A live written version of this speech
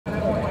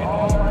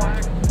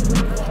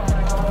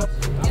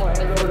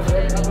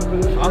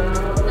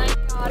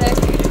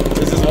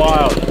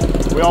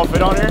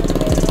it on here?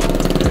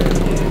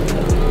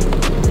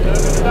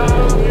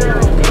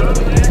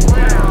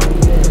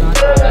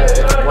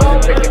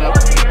 Wasn't picking up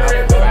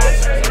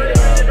fast.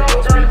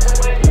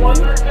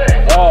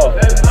 Oh,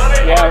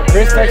 yeah.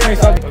 Chris texted me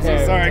something. I'm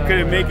so sorry I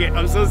couldn't make it.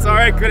 I'm so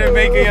sorry I couldn't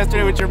make it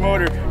yesterday with your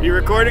motor. Are you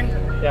recording?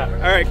 Yeah.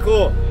 All right,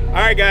 cool. All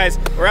right, guys,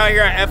 we're out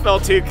here at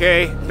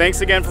FL2K.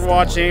 Thanks again for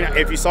watching.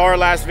 If you saw our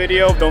last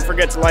video, don't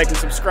forget to like and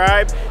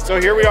subscribe. So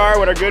here we are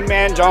with our good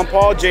man, John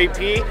Paul,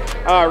 JP,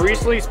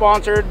 recently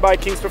sponsored by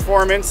King's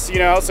Performance, you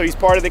know, so he's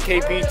part of the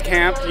KP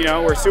camp, you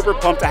know, we're super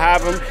pumped to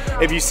have him.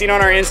 If you've seen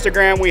on our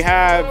Instagram, we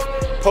have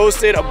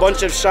posted a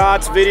bunch of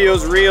shots,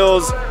 videos,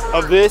 reels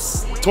of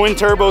this twin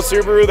turbo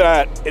Subaru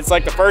that it's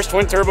like the first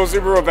twin turbo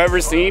Subaru I've ever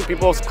seen.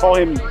 People call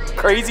him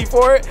crazy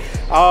for it.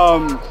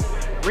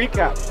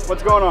 Recap,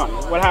 what's going on?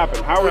 What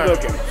happened? How are we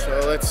looking?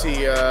 So let's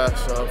see,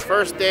 so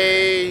first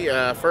day,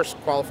 first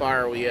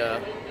qualifier, we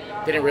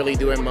didn't really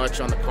do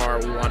much on the car.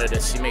 We wanted to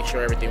see, make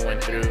sure everything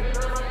went through.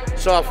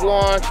 Soft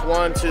launch,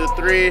 1, 2,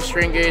 3,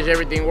 string gauge,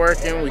 everything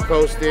working. We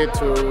coasted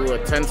to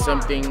a 10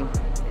 something,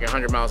 like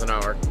 100 miles an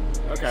hour.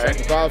 Okay.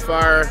 Second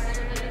qualifier,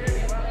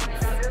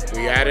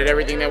 we added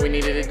everything that we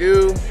needed to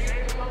do.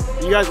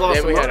 You guys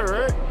lost the motor,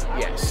 right?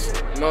 Yes.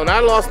 No,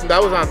 not lost,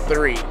 that was on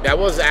 3. That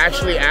was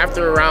actually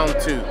after round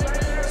 2.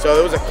 So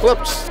it was a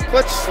clutch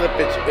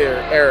slippage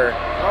error.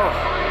 Oh.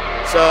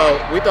 So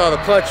we thought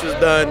the clutch was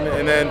done,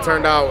 and then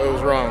turned out it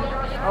was wrong.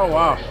 Oh,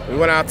 wow. We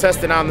went out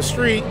testing on the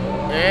street,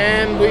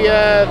 and we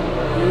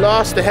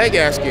lost the head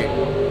gasket.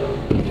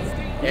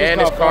 And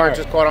his car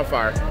just caught on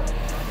fire.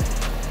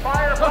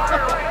 Fire, fire!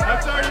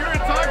 I'm sorry, you were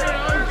talking,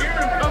 I was hearing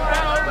him come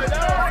down, but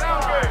that don't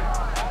sound good.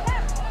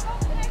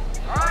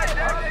 All right,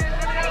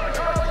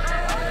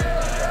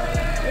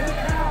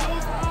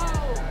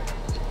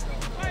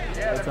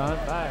 Yeah, it's on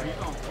fire. He's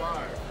on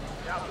fire.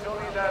 Yeah, still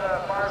need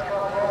that fire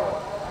truck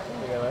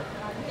rolling.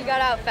 He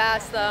got out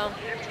fast though.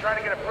 He's trying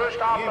to get it pushed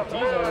off the EMT's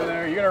over floor.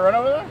 there. You gonna run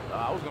over there?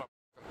 I was gonna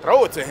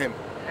throw it to him.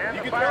 And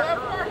You the can fire throw that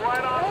crew far?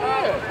 right on top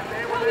of it.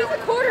 They were Oh, there he's a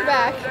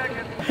quarterback.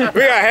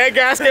 We got head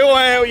gasket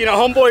one. You know,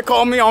 homeboy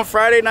called me on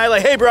Friday night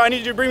like, hey bro, I need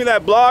you to bring me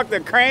that block,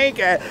 the crank,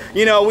 and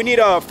you know, we need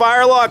a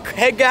fire lock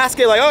head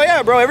gasket. Like, oh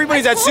yeah, bro,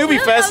 everybody's at told Subi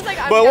him, I Fest, was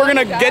like, but we're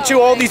gonna I'm get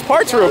you all these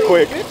parts real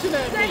quick. I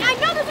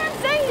know, that's what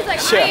I'm saying. He's like,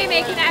 Yeah. I ain't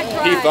making that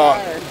drive. He thought.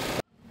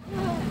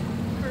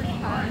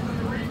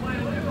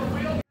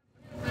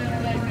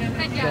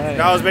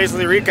 That was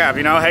basically the recap,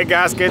 you know, head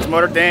gaskets,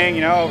 motor dang,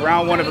 you know,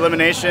 round 1 of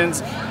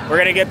eliminations. We're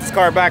gonna get this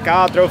car back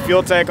out, throw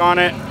fuel tech on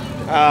it.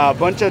 A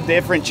bunch of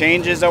different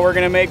changes that we're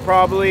gonna make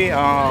probably.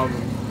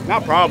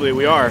 Not probably,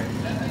 we are.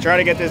 Try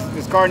to get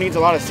this car needs a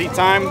lot of seat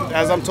time,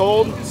 as I'm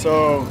told.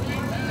 So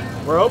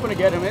we're hoping to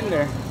get him in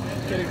there.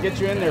 Get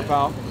you in there,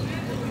 pal.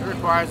 It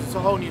requires, it's a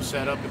whole new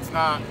setup. It's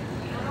not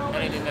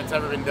anything that's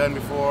ever been done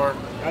before.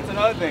 That's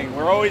another thing.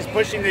 We're always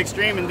pushing the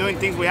extreme and doing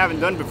things we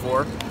haven't done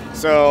before.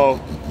 So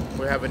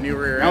We have a new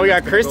rear end. now we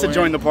got that's Chris gonna to go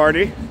join in. the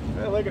party.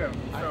 Hey, look at him.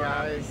 Hi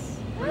guys.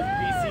 With his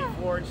BC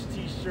Forge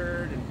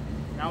t-shirt. And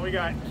now we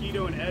got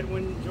Keto and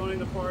Edwin joining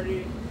the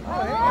party. Oh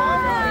my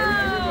God,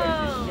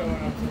 everybody's just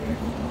showing up today.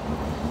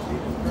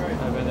 Jesus Christ.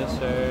 I've been this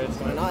shirt.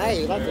 Hey,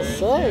 you like the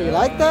shirt? You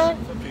like that?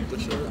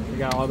 We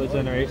got all the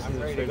generations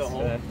of shirts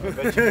today. I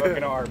bet you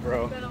fucking are,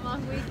 bro. Been a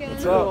long weekend.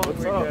 What's up?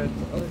 What's up?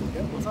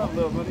 What's up,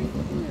 little buddy?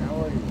 How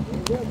are you?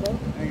 Good, bro.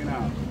 Hanging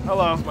out.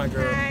 Hello. That's my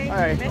girl.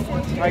 Hi.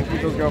 Hi,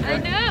 Keto's I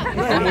girlfriend. know.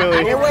 I'm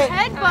Willie.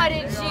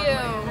 Headbutted you.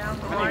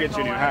 I need to get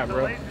you a new hat,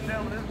 bro.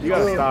 You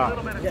gotta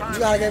stop.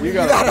 You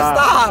gotta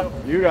stop.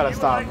 You gotta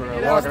stop, bro.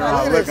 Walking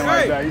around looking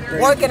like that. You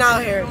crazy. Working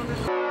out here.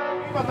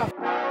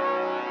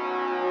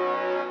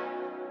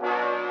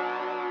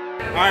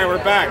 Alright,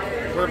 we're back.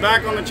 We're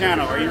back on the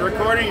channel. Are you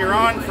recording? You're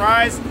on?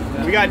 Fries?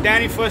 We got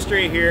Danny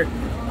Frustrate here.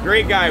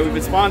 Great guy. We've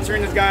been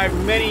sponsoring this guy for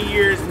many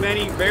years,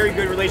 very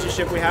good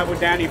relationship we have with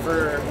Danny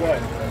for what,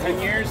 10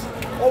 years?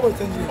 Over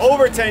 10 years.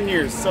 Over 10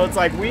 years. So it's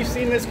like we've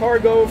seen this car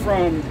go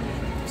from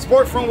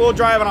sport front wheel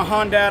drive on a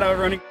Honda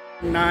running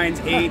 9s,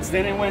 8s,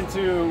 then it went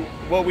to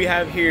what we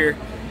have here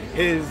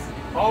is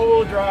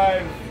all-wheel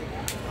drive,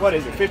 what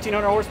is it,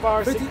 1,500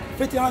 horsepower?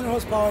 1,500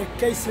 horsepower,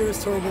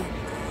 K-Series turbo.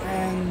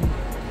 And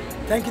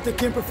thank you to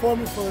King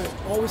Performance for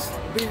always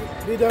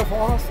be there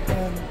for us.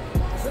 And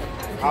that's it.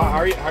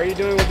 How are you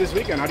doing with this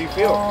weekend? How do you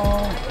feel?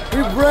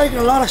 We break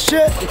a lot of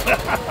shit.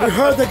 We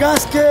hurt the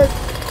gasket.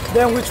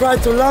 Then we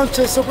tried to launch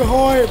it super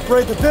hard,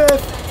 break the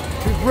diff.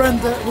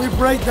 We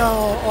break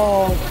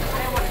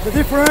the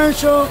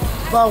differential,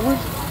 but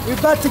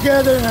we're back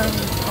together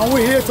and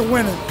we're here to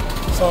win it.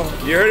 So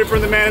you heard it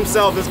from the man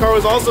himself. This car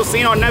was also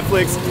seen on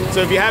Netflix.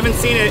 So if you haven't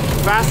seen it,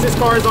 Fastest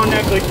Cars on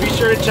Netflix, be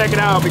sure to check it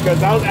out because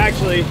that was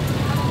actually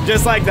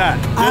just like that.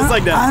 Just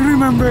like that. I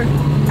remember,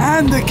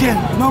 and the king,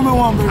 #1,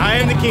 bro. I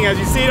am the king. As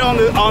you see it on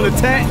the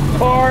tent,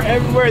 car,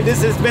 everywhere.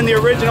 This has been the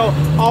original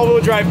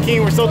all-wheel drive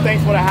king. We're so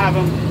thankful to have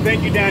him.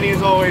 Thank you, Danny,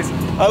 as always.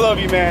 I love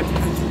you, man.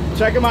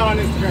 Check him out on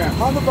Instagram.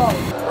 On the ball.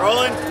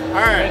 Rolling?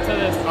 All right. Wait till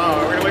this.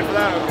 Oh, we're gonna wait for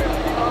that? Okay.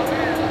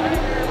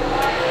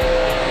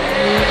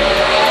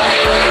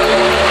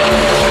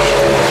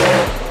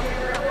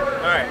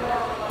 All right.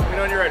 Let me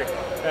know when you're ready.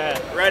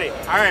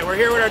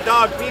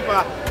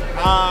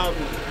 Pipa.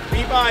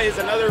 Pipa is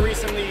another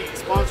recently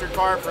sponsored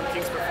car from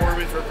King's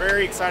Performance. We're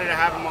very excited to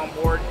have him on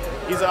board.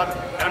 He's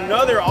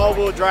another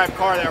all-wheel drive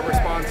car that we're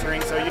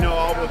sponsoring, so you know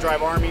All-Wheel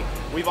Drive Army.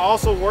 We've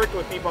also worked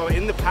with Pipa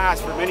in the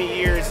past for many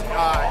years.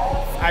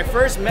 I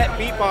first met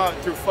Pipa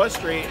through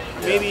Frustrate,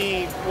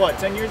 maybe, what,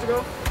 10 years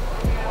ago?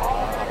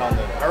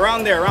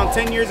 Around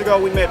 10 years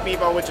ago we met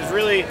Pipa, which is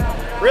really,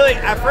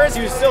 at first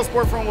he was still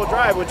sport front-wheel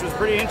drive, which was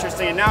pretty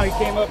interesting, and now he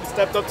came up and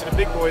stepped up to the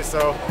big boys,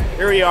 so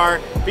here we are.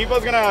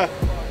 Pipa's gonna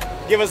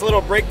give us a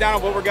little breakdown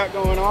of what we got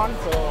going on,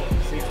 so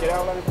si quiere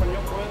hablar en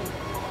español,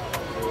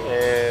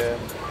 puede.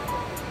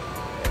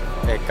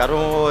 El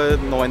carro es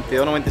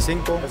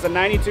 92-95. It's a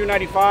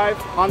 92-95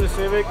 Honda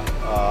Civic.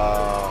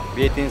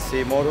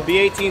 B18C motor.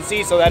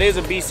 B18C, so that is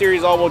a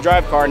B-Series all-wheel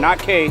drive car, not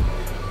K.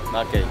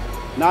 Not K.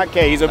 Not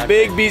K, he's a Not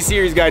big K.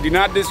 B-Series guy, do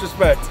not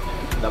disrespect.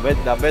 The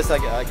best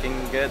I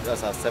can get is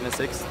a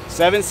 7.6.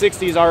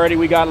 760s already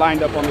we got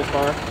lined up on this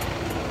car.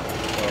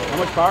 How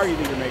much power do you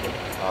think you're making?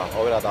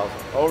 Over 1,000.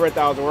 Over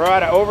 1,000. We're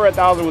at over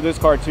 1,000 with this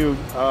car too.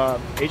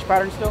 H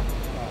pattern still?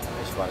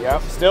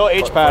 Yep, still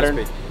H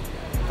pattern.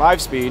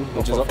 5-speed,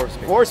 which is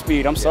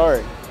 4-speed. I'm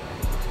sorry.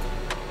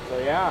 So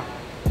yeah,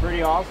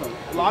 pretty awesome.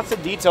 Lots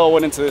of detail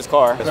went into this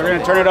car. They're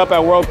gonna turn it up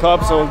at World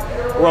Cup, so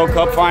World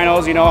Cup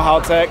finals. You know,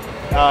 Haltech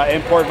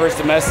import versus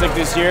domestic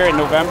this year in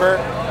November.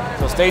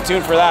 So stay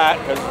tuned for that,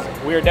 because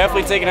we are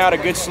definitely taking out a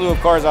good slew of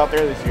cars out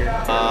there this year.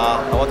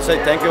 I want to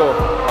say thank you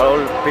all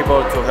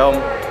people to help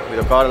with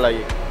the car.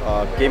 Like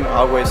Kim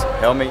always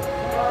help me,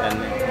 and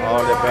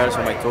all the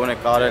person, my tuner,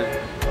 Karel,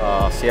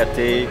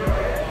 CRT,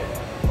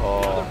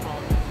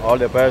 all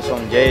the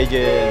person,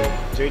 JJ,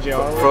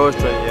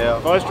 Frustrate, yeah.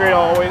 Frustrate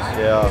always.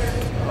 Yeah.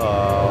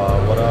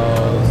 What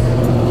else?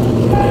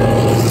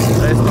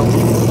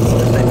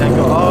 Thank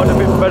you all the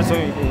people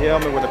person who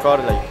help me with the car.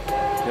 Like,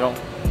 you know,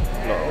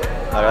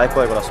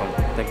 agradezco de corazón.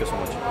 Thank you so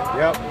much.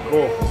 Yep,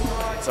 cool.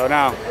 So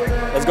now,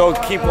 let's go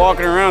keep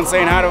walking around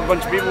saying hi to a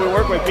bunch of people we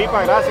work with.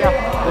 Pipa, gracias.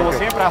 Como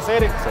siempre,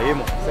 hacer it.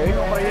 Seguimos.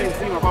 Seguimos por ahí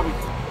encima, papi.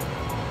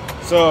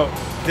 So,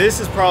 this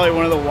is probably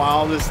one of the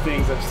wildest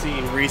things I've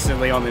seen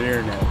recently on the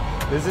internet.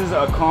 This is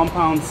a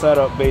compound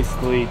setup,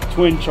 basically,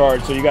 twin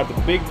charge. So you got the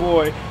big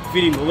boy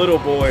feeding the little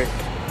boy.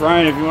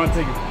 Brian, if you want to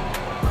take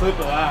a clip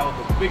of that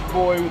with the big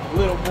boy with the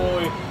little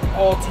boy,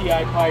 all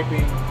TI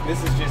piping, this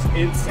is just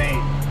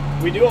insane.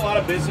 We do a lot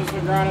of business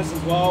with Granis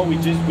as well.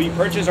 We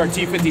purchase our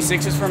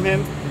T56s from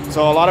him.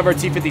 So a lot of our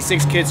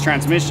T56 kits,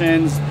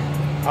 transmissions,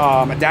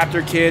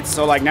 adapter kits.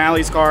 So like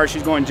Natalie's car,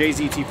 she's going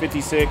JZ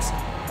T56.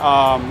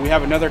 We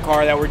have another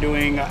car that we're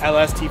doing,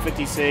 LS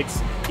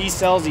T56. He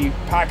sells the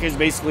package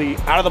basically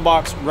out of the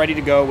box, ready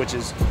to go, which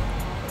is,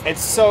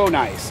 it's so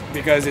nice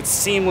because it's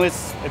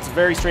seamless. It's a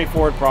very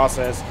straightforward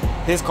process.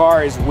 His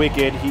car is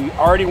wicked. He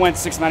already went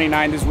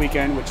 $699 this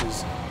weekend, which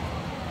is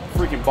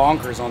freaking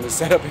bonkers on this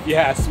setup if you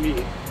ask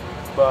me.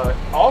 But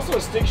also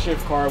a stick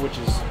shift car, which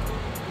is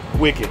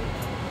wicked.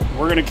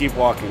 We're gonna keep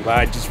walking, but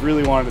I just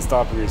really wanted to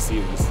stop here to see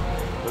this.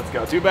 Let's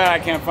go. Too bad I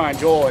can't find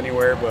Joel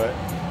anywhere, but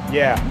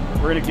yeah,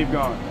 we're gonna keep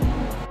going.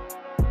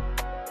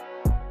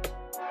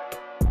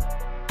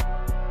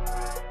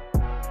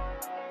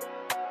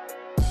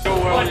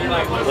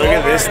 Look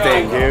at this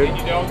thing, dude.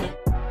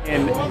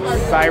 In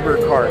Cyber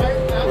Kart.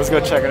 Let's go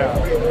check it out.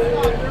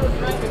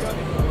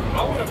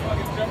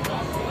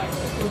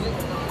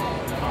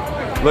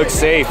 Looks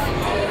safe.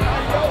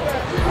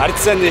 I'd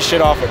send this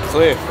shit off a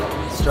cliff.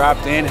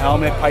 Strapped in,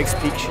 helmet, Pikes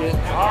Peak shit.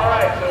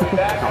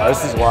 Oh,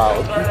 this is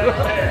wild.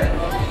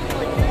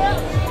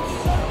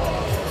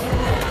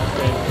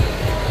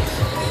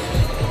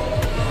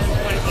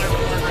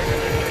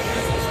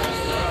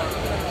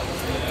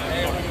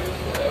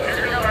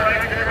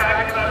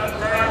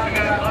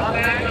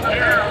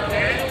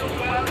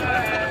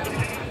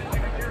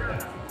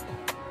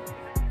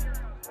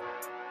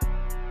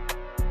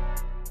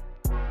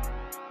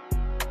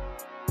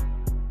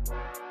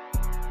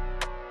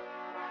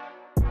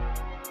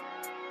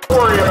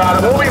 Worry about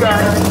it. We'll be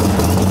back.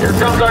 Here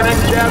comes our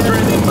next chapter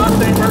in the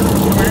Mustang versus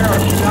Camaro.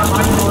 You got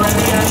Michael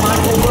Reddy and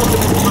Michael Wilson.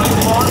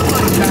 Michael on the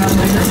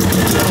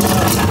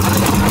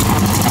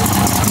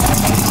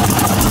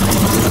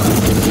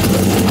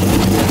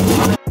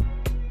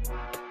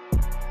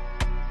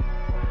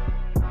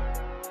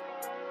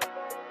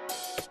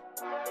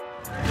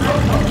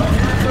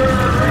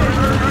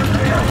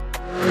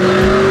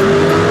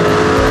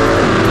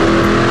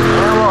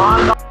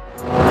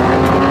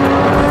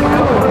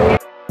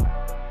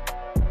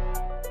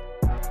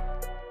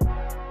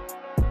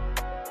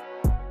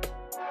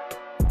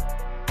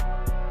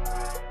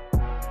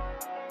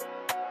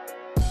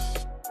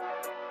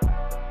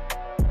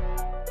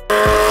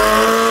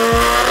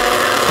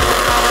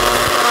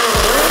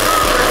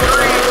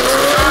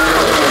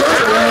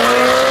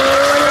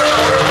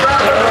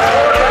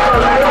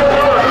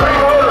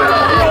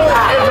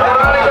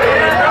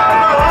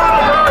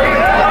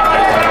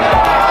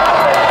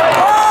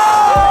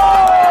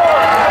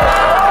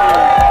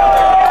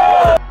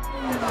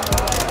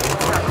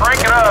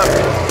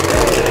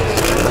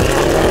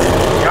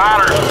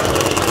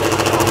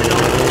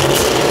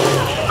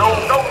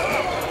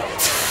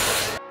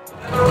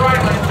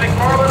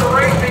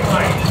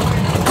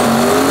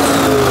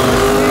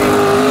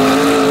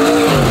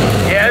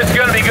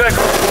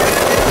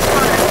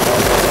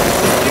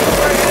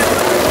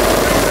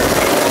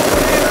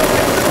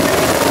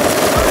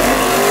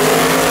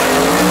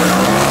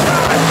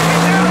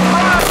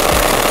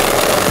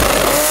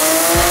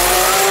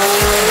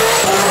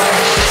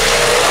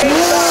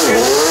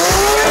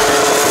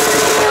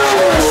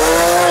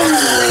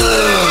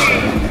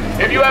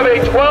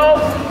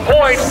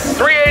right,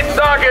 3/8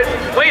 socket,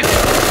 please.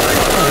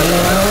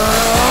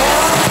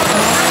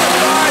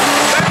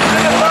 Back to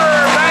the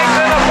third, back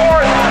to the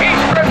fourth. He's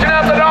stretching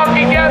out the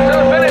donkey gap to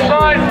the finish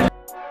line.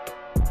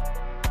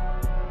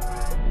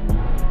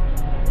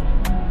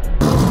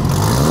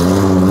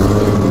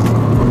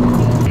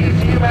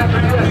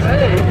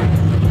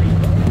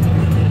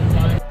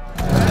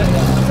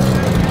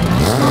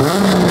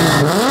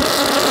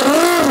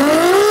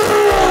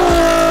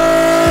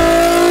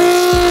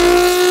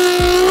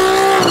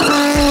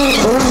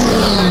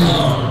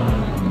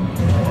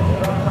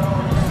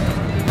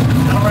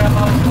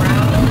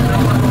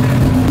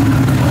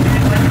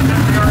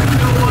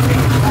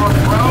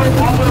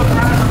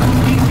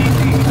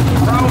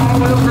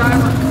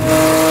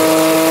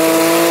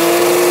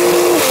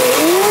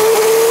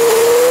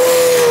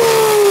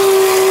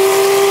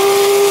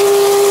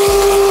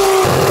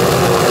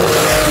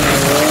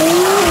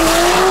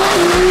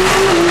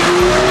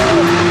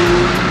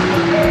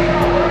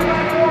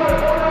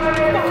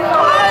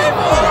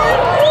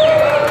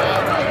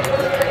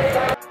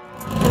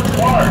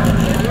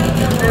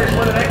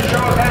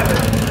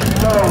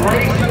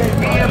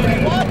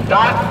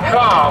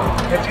 .com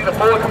and see the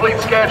full and complete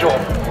schedule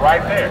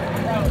right there.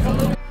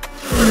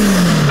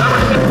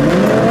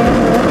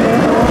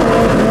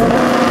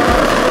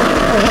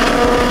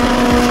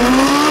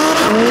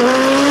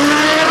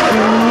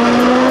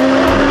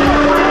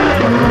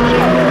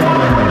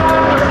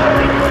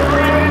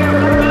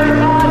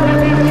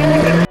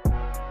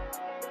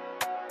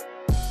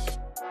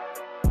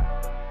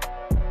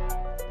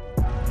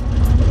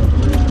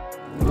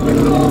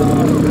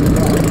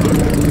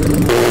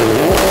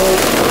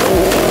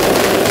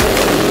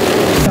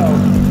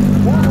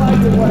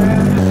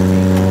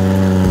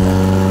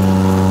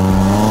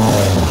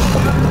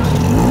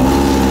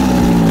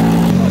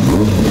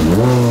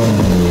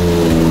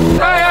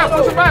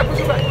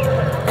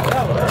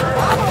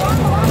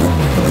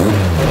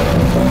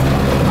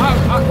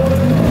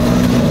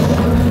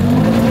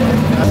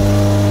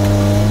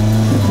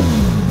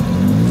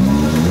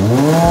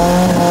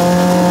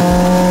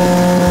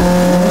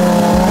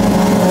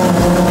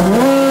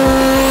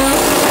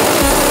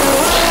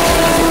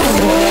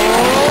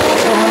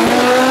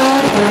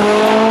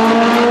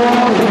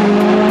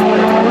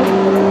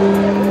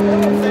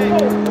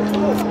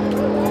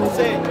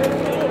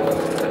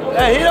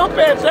 Hey, he don't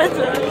pay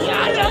attention.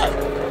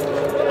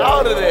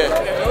 Out of there.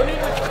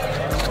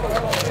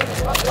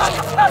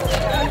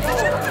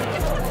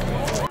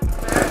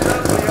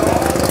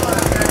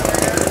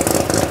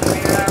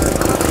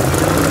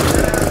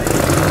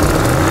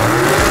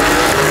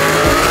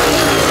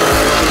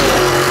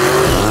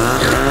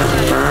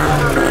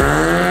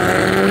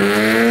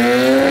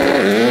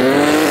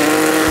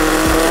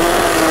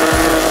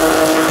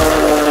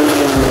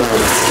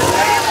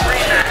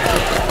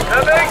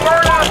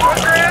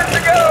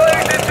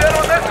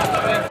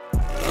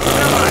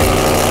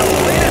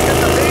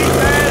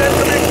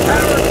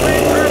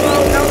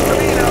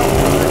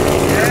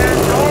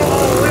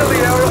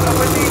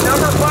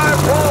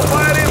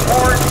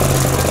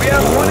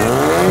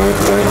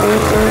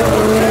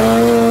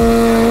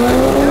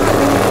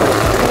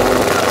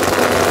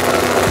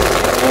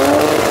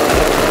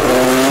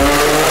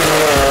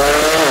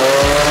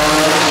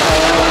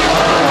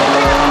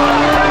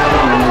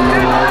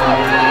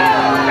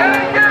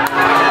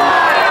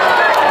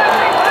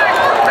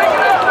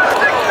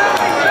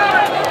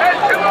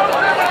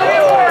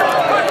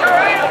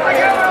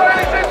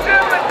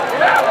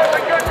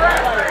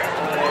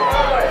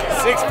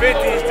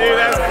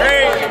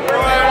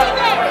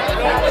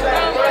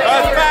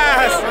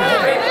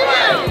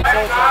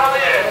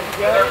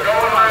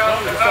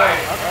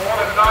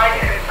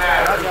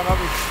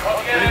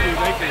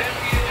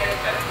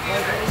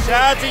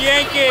 Shout out to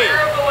Yankee.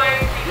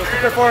 What's the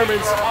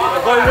performance?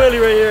 Going Willie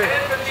right here.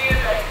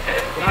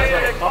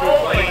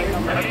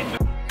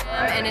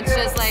 And it's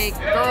just like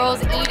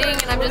girls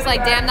eating, and I'm just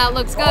like, damn, that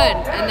looks good.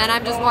 And then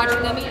I'm just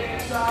watching them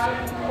eat.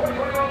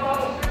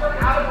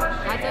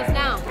 That's us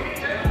now.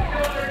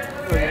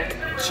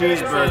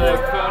 Cheeseburger.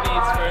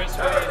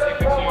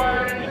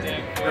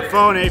 The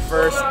phone ate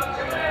first.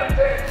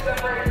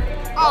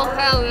 Oh,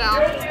 hell yeah.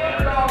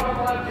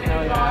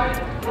 Hell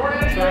yeah.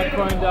 Fried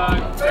corn dog,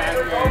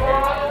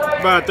 I'm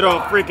about to throw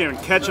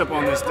freaking ketchup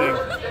on this thing.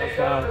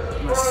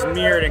 I'm gonna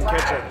smear it in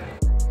ketchup.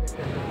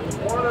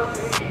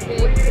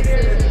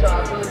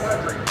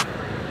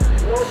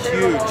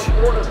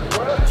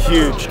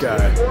 Huge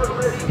guy.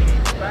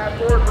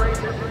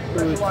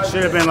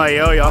 Should have been like,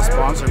 yo, y'all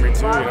sponsor me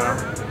too, you know,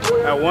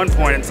 at one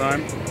point in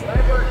time.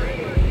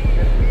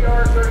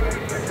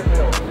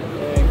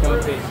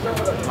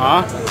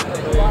 Huh?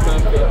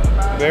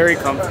 Very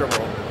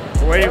comfortable.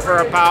 We're waiting for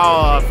our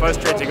pal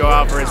Frustrate to go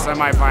out for his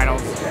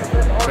semifinals,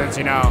 since,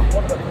 you know,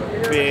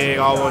 big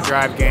all-wheel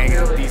drive gang in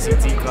his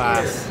DCT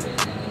class.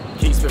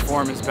 Keeps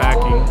performance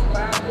backing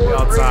the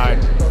outside.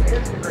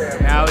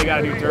 Natalie got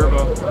a new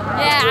turbo.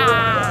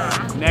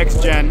 Yeah.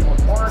 Next gen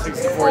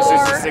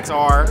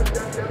 6466R.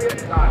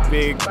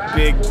 Big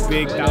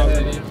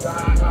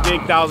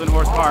 1,000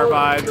 horsepower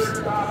vibes.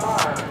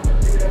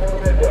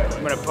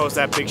 I'm gonna post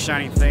that big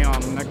shiny thing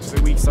on next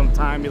week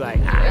sometime. Be like,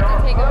 We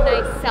have to take a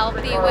nice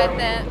selfie with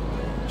it.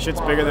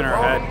 shit's bigger than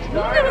our head.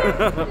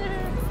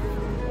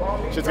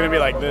 Shit's gonna be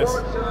like this.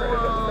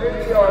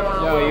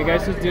 Yo, you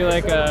guys should do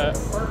like a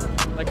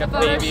photo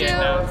baby shoot?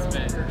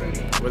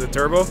 announcement With a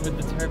turbo? with the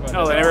turbo.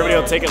 No, then everybody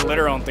will take it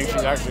literal and think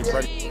she's actually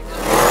pregnant.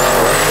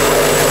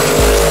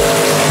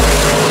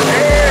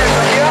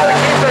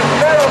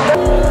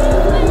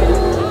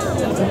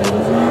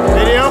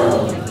 Video?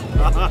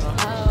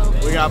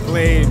 We got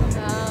played.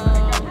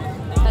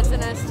 That's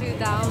an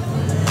S2000.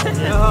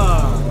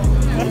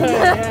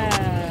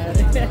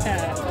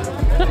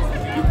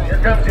 Here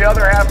comes the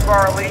other half of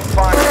our elite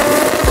fun.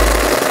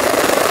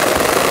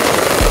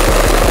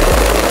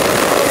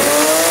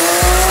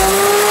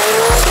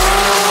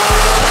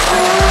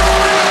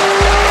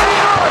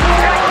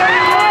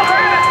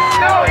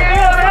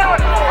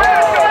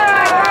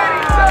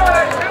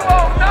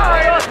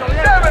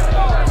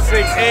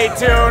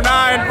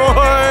 Boy,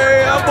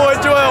 that boy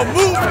Joel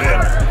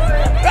moving.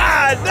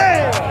 God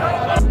damn.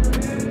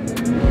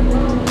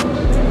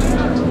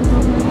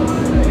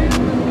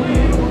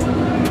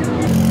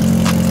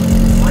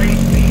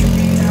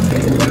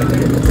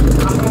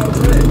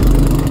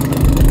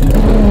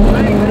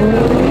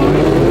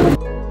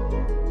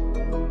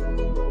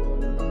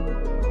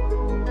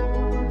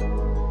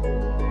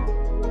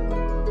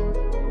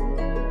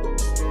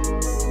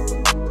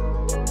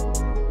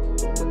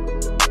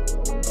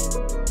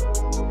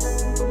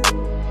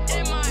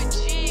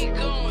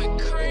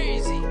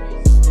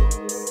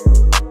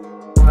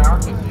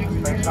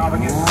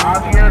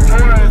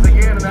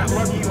 Again in that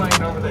lucky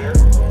lane over there.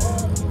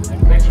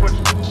 They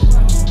switched.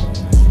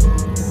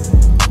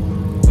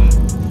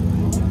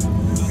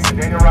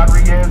 Daniel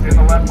Rodriguez in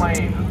the left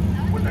lane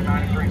with the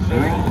 93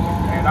 Civic.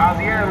 And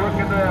Ozier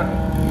looking to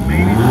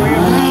maybe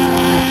win.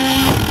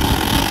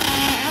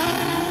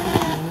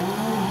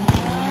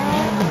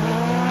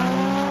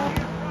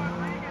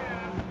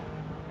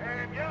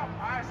 And yep,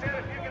 I said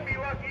if you can be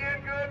lucky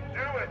and good,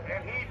 do it.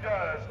 And he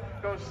does.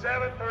 Goes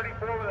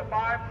 734 with a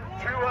 5,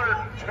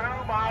 202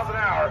 miles an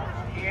hour.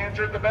 He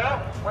answered the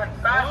bell, went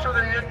faster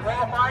than he had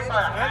qualified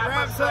by a half a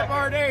Wraps second. up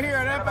our day here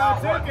at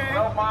About, FL2K.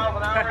 12 miles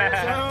an hour.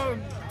 So,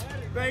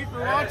 thanks for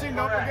watching.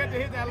 Don't forget to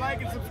hit that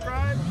like and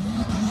subscribe.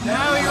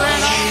 Now we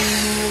ran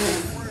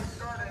off.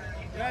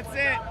 That's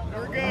it.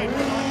 We're good.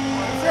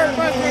 I'm sure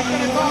Frustrate's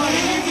gonna call it.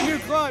 He needs a new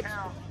clutch.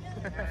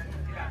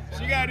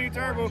 She got a new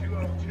turbo.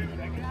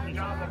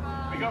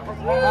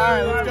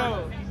 Alright, let's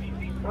go.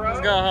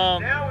 Let's go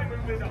home.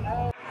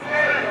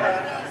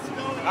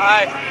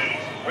 Hi.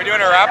 We're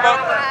doing a wrap up?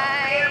 Hi.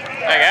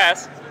 I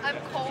guess. I'm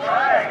cold.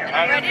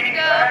 I'm ready to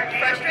go.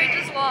 Frustrate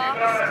just lost.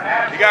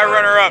 You got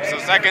runner up, so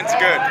second's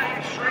good.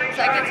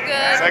 Second's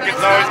good.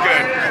 Second's always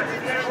good.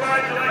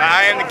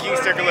 I am the King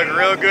Sticker look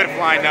real good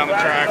flying down the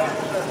track.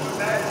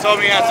 Told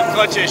me he had some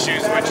clutch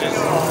issues, which is,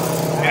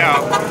 you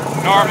know,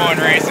 normal in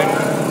racing.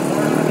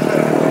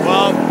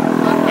 Well,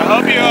 I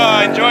hope you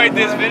enjoyed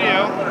this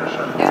video.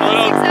 It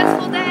was a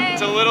successful day.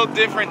 It's a little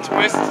different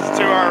twist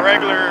to our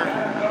regular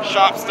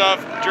shop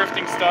stuff,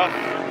 drifting stuff.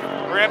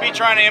 We're gonna be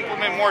trying to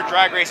implement more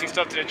drag racing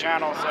stuff to the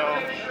channel,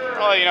 so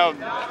probably, you know,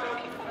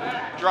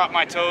 drop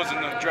my toes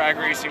in the drag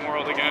racing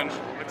world again.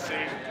 Let's see.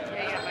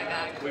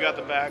 We got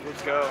the bag,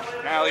 let's go.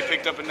 Natalie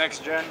picked up a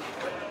next gen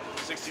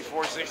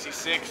 64,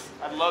 66.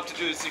 I'd love to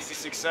do the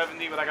 66,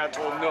 70, but I got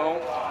told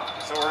no.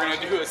 So we're gonna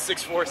do a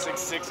 64,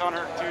 66 on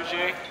her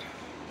 2J.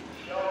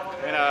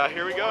 And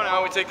here we go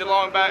now, we take the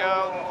long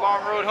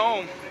road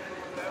home.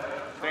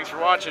 Thanks for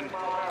watching.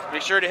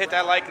 Make sure to hit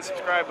that like and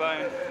subscribe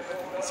button.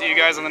 And see you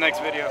guys on the next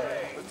video.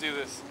 Let's do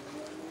this.